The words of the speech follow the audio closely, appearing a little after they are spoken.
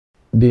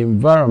the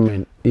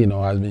environment,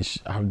 has been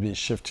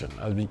shifting,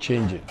 has been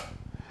changing.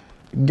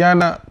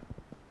 Ghana,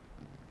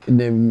 in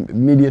the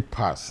immediate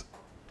past,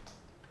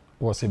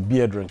 was a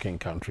beer drinking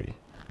country.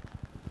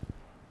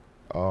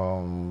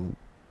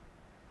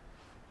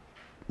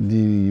 The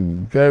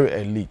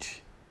very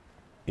elite,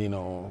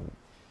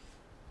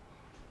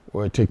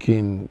 were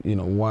taking,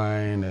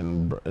 wine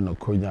and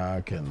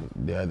cognac and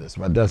the others,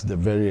 but that's the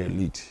very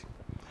elite.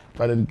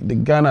 But the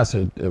Ghana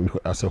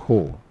as a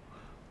whole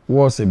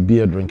was a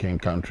beer drinking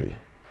country.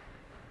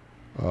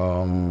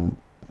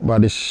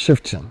 But it's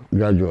shifting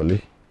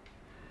gradually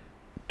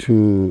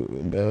to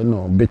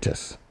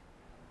bitters.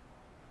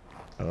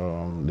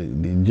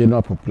 The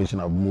general population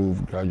have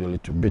moved gradually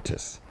to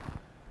bitters.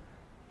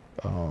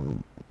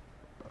 And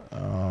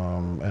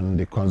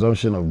the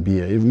consumption of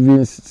beer,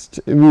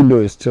 even though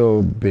it's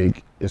still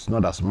big, it's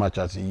not as much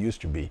as it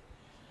used to be.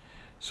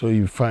 So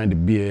you find the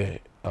beer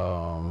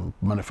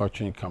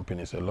manufacturing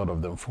companies, a lot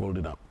of them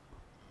folding up.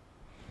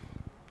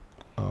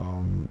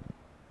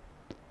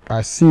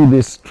 I see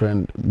this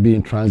trend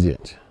being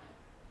transient,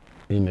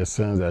 in the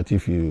sense that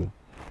if you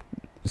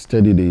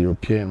study the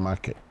European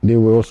market, they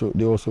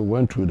also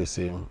went through the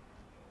same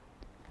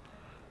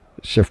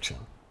shifting.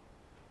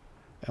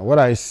 And what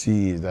I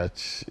see is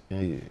that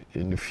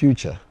in the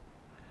future,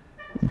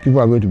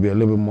 people are going to be a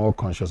little bit more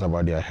conscious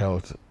about their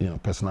health,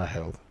 personal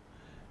health,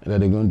 and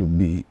that they're going to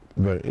be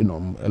very, a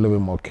little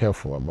bit more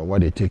careful about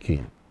what they take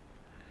in.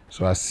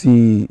 So I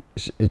see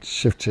it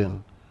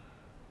shifting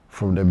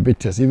from the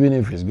bitters. Even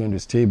if it's going to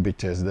stay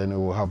bitters, then it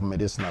will have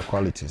medicinal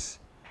qualities,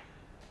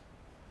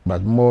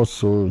 but more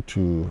so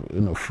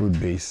to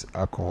fruit-based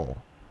alcohol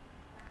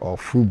or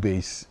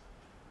fruit-based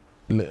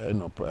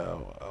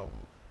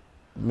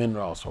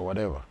minerals or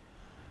whatever,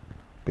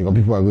 because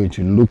people are going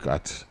to look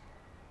at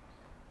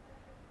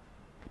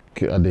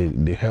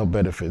the health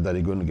benefits that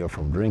they're going to get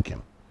from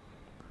drinking.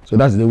 So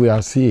that's the way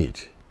I see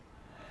it.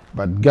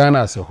 But Ghana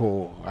as a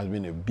whole has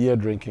been a beer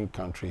drinking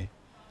country,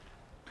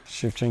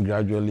 shifting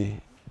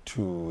gradually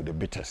to the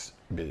bitters.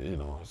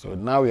 So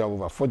now we have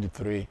over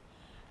 43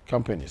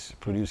 companies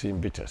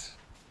producing bitters.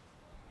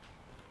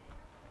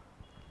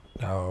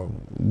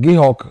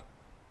 GIHOC,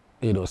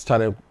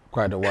 started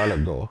quite a while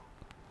ago,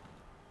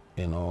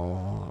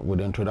 with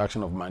the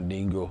introduction of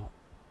Mandingo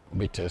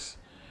bitters,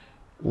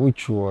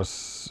 which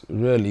was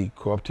really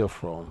co-opted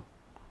from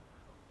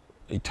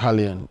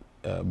Italian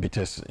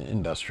bitters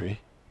industry.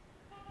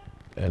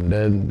 And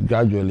then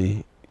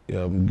gradually,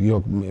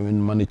 GIHOC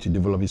managed to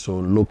develop its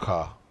own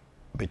local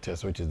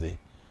bitters, which is the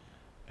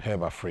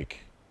Herb Afrique,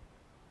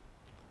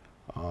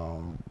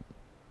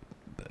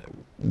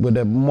 with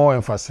a more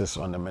emphasis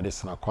on the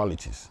medicinal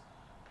qualities,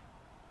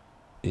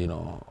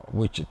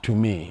 which to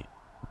me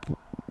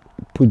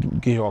put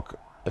GIHOC,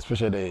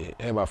 especially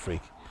the Herb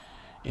Afrique,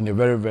 in a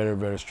very, very,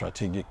 very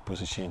strategic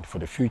position for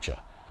the future.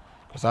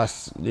 Because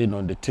as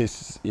the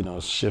taste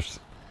shifts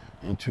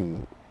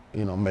into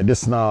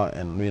medicinal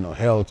and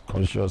health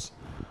conscious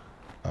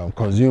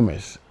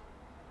consumers,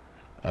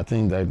 I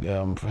think that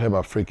Herb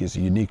Afrique is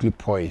uniquely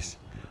poised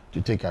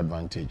to take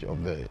advantage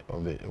of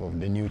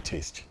the new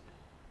taste,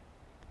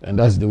 and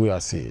that's the way I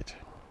see it.